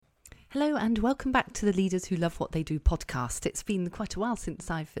Hello and welcome back to the Leaders Who Love What They Do podcast. It's been quite a while since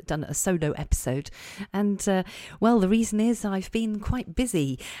I've done a solo episode and the reason is I've been quite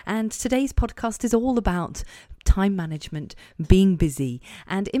busy, and today's podcast is all about time management, being busy,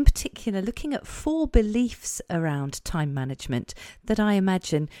 and in particular looking at 4 beliefs around time management that I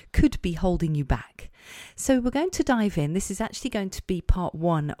imagine could be holding you back. So we're going to dive in. This is actually going to be part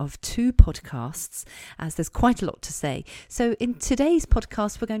 1 of 2 podcasts, as there's quite a lot to say. So in today's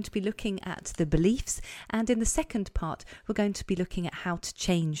podcast, we're going to be looking at the beliefs, and in the second part, we're going to be looking at how to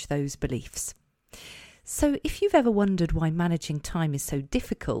change those beliefs. So if you've ever wondered why managing time is so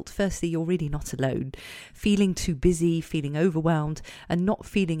difficult, firstly, you're really not alone. Feeling too busy, feeling overwhelmed, and not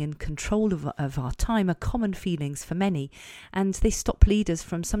feeling in control of our time are common feelings for many, and they stop leaders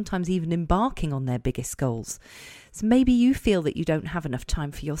from sometimes even embarking on their biggest goals. So maybe you feel that you don't have enough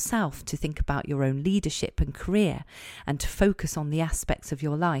time for yourself to think about your own leadership and career, and to focus on the aspects of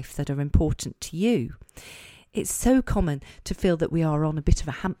your life that are important to you. It's so common to feel that we are on a bit of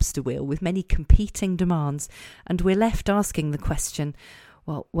a hamster wheel with many competing demands, and we're left asking the question,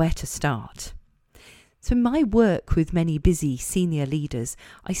 well, where to start? So in my work with many busy senior leaders,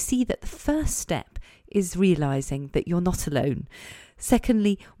 I see that the first step is realising that you're not alone.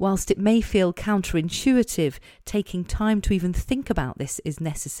 Secondly, whilst it may feel counterintuitive, taking time to even think about this is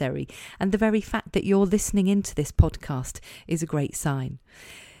necessary, and the very fact that you're listening into this podcast is a great sign.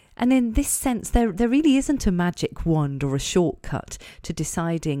 And in this sense, there really isn't a magic wand or a shortcut to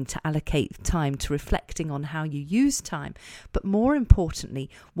deciding to allocate time to reflecting on how you use time, but more importantly,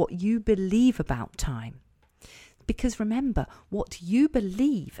 what you believe about time. Because remember, what you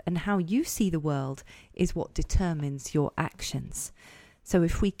believe and how you see the world is what determines your actions. So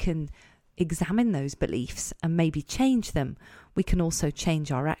if we can examine those beliefs and maybe change them, we can also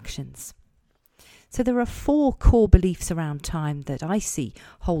change our actions. So there are 4 core beliefs around time that I see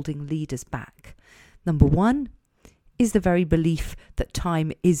holding leaders back. Number 1 is the very belief that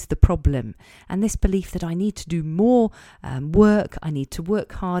time is the problem. And this belief that I need to do more work, I need to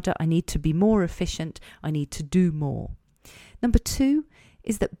work harder, I need to be more efficient, I need to do more. Number 2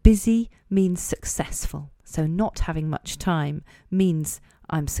 is that busy means successful. So not having much time means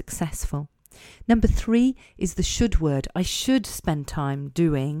I'm successful. Number 3 is the should word. I should spend time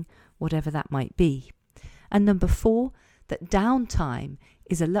doing whatever that might be. And number 4, that downtime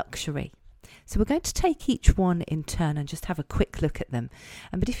is a luxury. So we're going to take each one in turn and just have a quick look at them.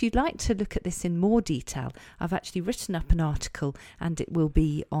 But if you'd like to look at this in more detail, I've actually written up an article and it will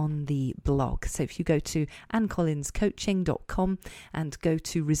be on the blog. So if you go to annecollinscoaching.com and go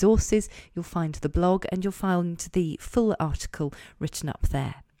to resources, you'll find the blog and you'll find the full article written up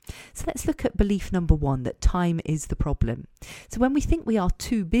there. So let's look at belief number 1, that time is the problem. So when we think we are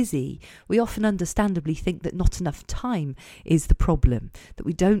too busy, we often understandably think that not enough time is the problem, that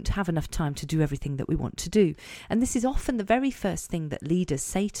we don't have enough time to do everything that we want to do. And this is often the very first thing that leaders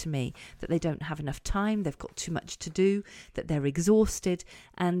say to me, that they don't have enough time, they've got too much to do, that they're exhausted,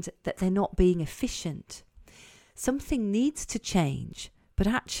 and that they're not being efficient. Something needs to change. But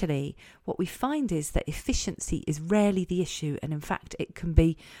actually, what we find is that efficiency is rarely the issue, and in fact, it can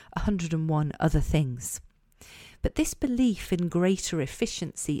be 101 other things. But this belief in greater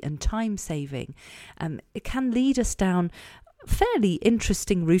efficiency and time saving, it can lead us down a fairly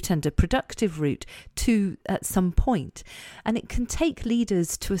interesting route and a productive route at some point. And it can take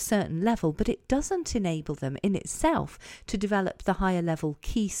leaders to a certain level, but it doesn't enable them in itself to develop the higher level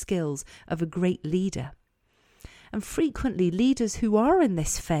key skills of a great leader. And frequently, leaders who are in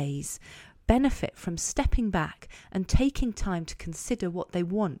this phase benefit from stepping back and taking time to consider what they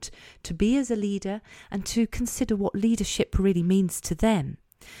want to be as a leader and to consider what leadership really means to them.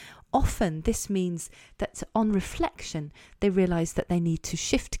 Often this means that on reflection, they realise that they need to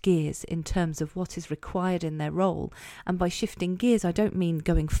shift gears in terms of what is required in their role. And by shifting gears, I don't mean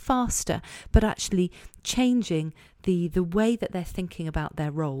going faster, but actually changing the way that they're thinking about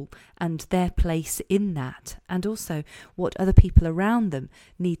their role and their place in that, and also what other people around them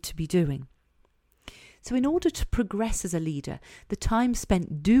need to be doing. So in order to progress as a leader, the time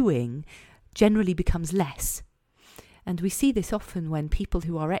spent doing generally becomes less. And we see this often when people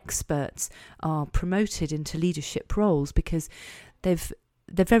who are experts are promoted into leadership roles because they're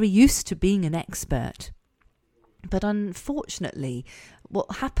very used to being an expert. But unfortunately,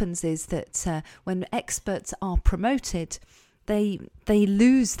 what happens is that when experts are promoted, they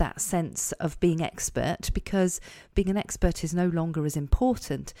lose that sense of being expert, because being an expert is no longer as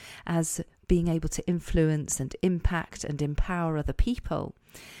important as being able to influence and impact and empower other people.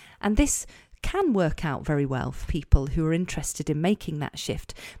 And this can work out very well for people who are interested in making that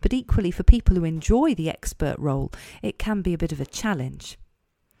shift, but equally for people who enjoy the expert role, it can be a bit of a challenge.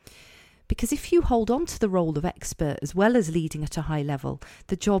 Because if you hold on to the role of expert as well as leading at a high level,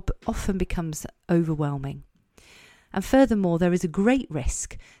 the job often becomes overwhelming. And furthermore, there is a great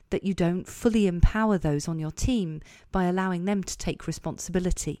risk that you don't fully empower those on your team by allowing them to take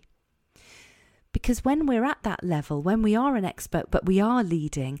responsibility. Because when we're at that level, when we are an expert but we are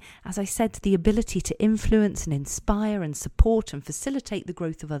leading, as I said, the ability to influence and inspire and support and facilitate the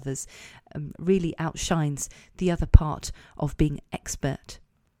growth of others really outshines the other part of being expert.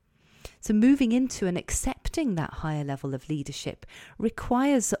 So moving into and accepting that higher level of leadership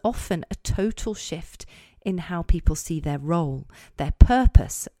requires often a total shift in how people see their role, their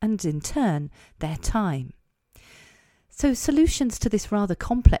purpose, and in turn, their time. So solutions to this rather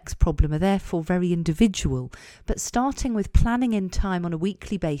complex problem are therefore very individual, but starting with planning in time on a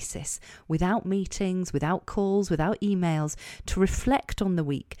weekly basis, without meetings, without calls, without emails, to reflect on the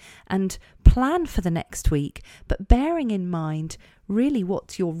week and plan for the next week, but bearing in mind really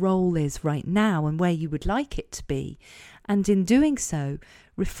what your role is right now and where you would like it to be. And in doing so,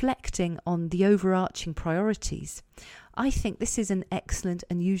 reflecting on the overarching priorities. I think this is an excellent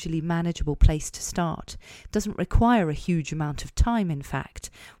and usually manageable place to start. It doesn't require a huge amount of time, in fact.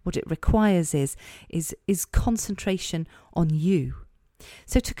 What it requires is concentration on you.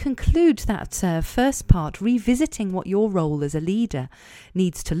 So to conclude that first part, revisiting what your role as a leader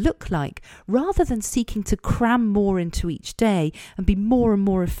needs to look like, rather than seeking to cram more into each day and be more and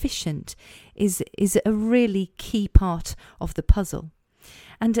more efficient, is a really key part of the puzzle.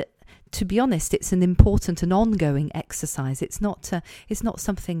 And to be honest, it's an important and ongoing exercise. It's not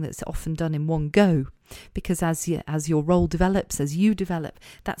something that's often done in one go, because as your role develops, as you develop,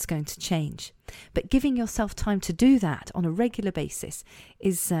 that's going to change. But giving yourself time to do that on a regular basis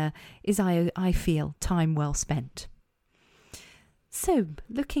is I feel, time well spent. So,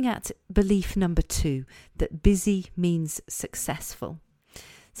 looking at belief number 2, that busy means successful.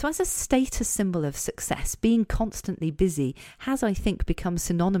 So as a status symbol of success, being constantly busy has, I think, become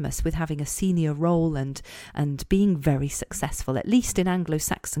synonymous with having a senior role and being very successful, at least in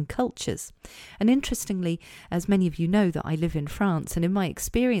Anglo-Saxon cultures. And interestingly, as many of you know, that I live in France, and in my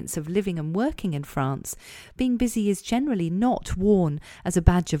experience of living and working in France, being busy is generally not worn as a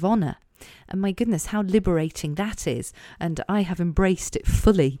badge of honour. And my goodness, how liberating that is, and I have embraced it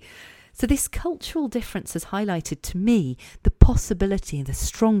fully. So this cultural difference has highlighted to me the possibility, the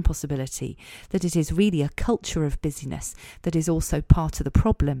strong possibility, that it is really a culture of busyness that is also part of the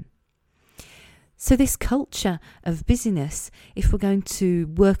problem. So this culture of busyness, if we're going to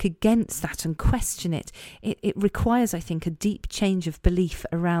work against that and question it, it requires, I think, a deep change of belief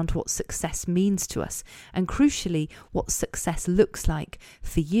around what success means to us, and crucially, what success looks like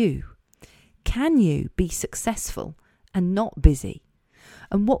for you. Can you be successful and not busy?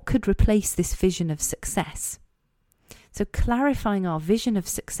 And what could replace this vision of success? So clarifying our vision of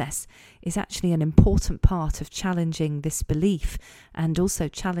success is actually an important part of challenging this belief, and also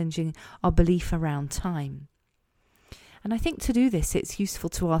challenging our belief around time. And I think to do this, it's useful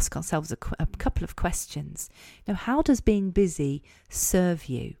to ask ourselves a couple of questions. How does being busy serve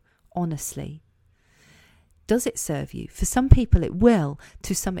you, honestly? Does it serve you? For some people it will,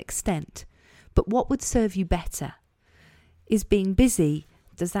 to some extent. But what would serve you better? Is being busy,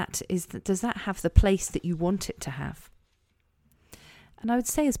 does that have the place that you want it to have? And I would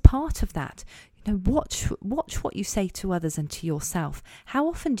say, as part of that, watch what you say to others and to yourself. How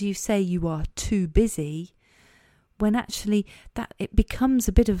often do you say you are too busy, when actually that it becomes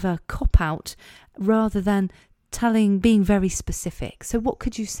a bit of a cop-out rather than being very specific? So what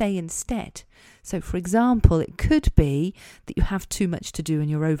could you say instead? So for example, it could be that you have too much to do and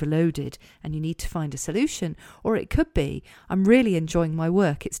you're overloaded and you need to find a solution. Or it could be, I'm really enjoying my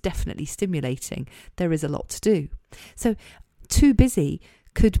work, it's definitely stimulating, there is a lot to do. So too busy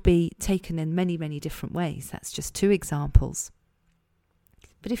could be taken in many, many different ways. That's just 2 examples.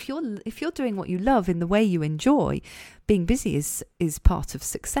 But if you're doing what you love in the way you enjoy, being busy is part of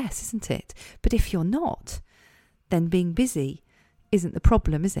success, isn't it? But if you're not, then being busy isn't the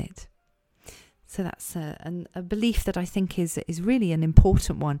problem, is it? So that's a belief that I think is really an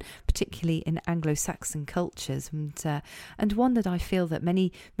important one, particularly in Anglo-Saxon cultures, and one that I feel that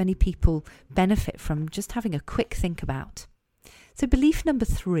many people benefit from just having a quick think about. So belief number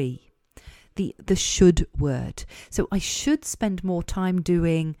 3, the should word. So I should spend more time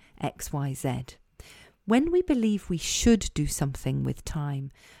doing X, Y, Z. When we believe we should do something with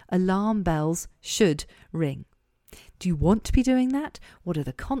time, alarm bells should ring. Do you want to be doing that? What are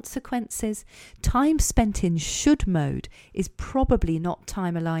the consequences? Time spent in should mode is probably not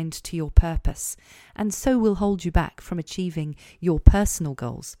time aligned to your purpose, and so will hold you back from achieving your personal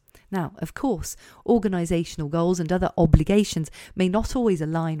goals. Now, of course, organisational goals and other obligations may not always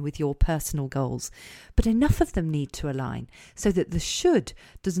align with your personal goals, but enough of them need to align so that the should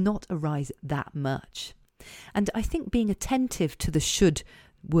does not arise that much. And I think being attentive to the should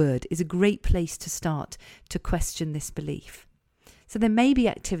word is a great place to start to question this belief. So there may be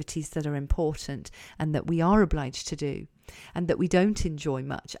activities that are important and that we are obliged to do and that we don't enjoy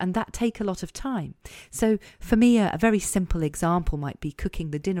much and that take a lot of time. So for me, a very simple example might be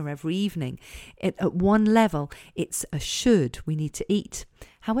cooking the dinner every evening. At one level, it's a should, we need to eat.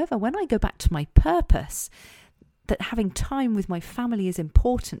 However, when I go back to my purpose, that having time with my family is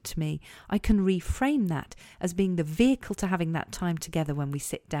important to me, I can reframe that as being the vehicle to having that time together when we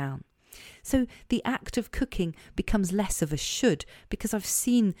sit down. So the act of cooking becomes less of a should because I've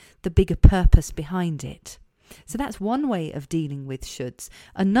seen the bigger purpose behind it. So that's one way of dealing with shoulds.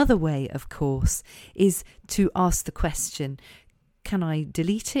 Another way, of course, is to ask the question, can I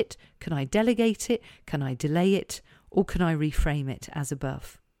delete it? Can I delegate it? Can I delay it? Or can I reframe it as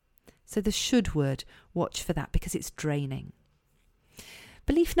above? So the should word, watch for that because it's draining.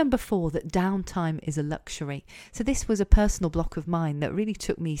 Belief number 4, that downtime is a luxury. So this was a personal block of mine that really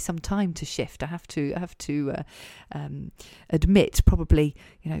took me some time to shift. I have to admit, probably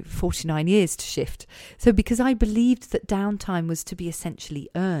 49 years to shift. So because I believed that downtime was to be essentially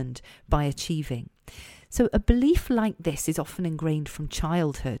earned by achieving. So a belief like this is often ingrained from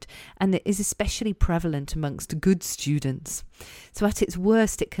childhood and it is especially prevalent amongst good students. So at its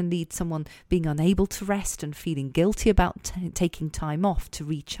worst, it can lead someone being unable to rest and feeling guilty about taking time off to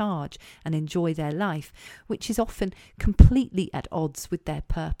recharge and enjoy their life, which is often completely at odds with their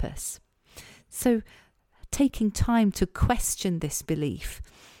purpose. So taking time to question this belief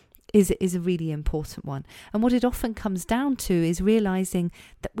is a really important one. And what it often comes down to is realising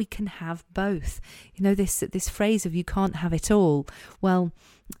that we can have both. This phrase of you can't have it all. Well,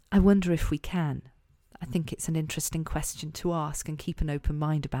 I wonder if we can. I think it's an interesting question to ask and keep an open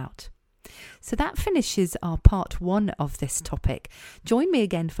mind about. So that finishes our part 1 of this topic. Join me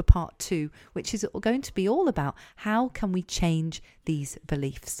again for part 2, which is going to be all about how can we change these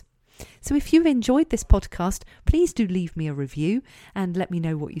beliefs. So if you've enjoyed this podcast, please do leave me a review and let me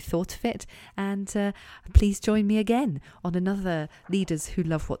know what you thought of it. And please join me again on another Leaders Who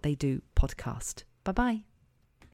Love What They Do podcast. Bye-bye.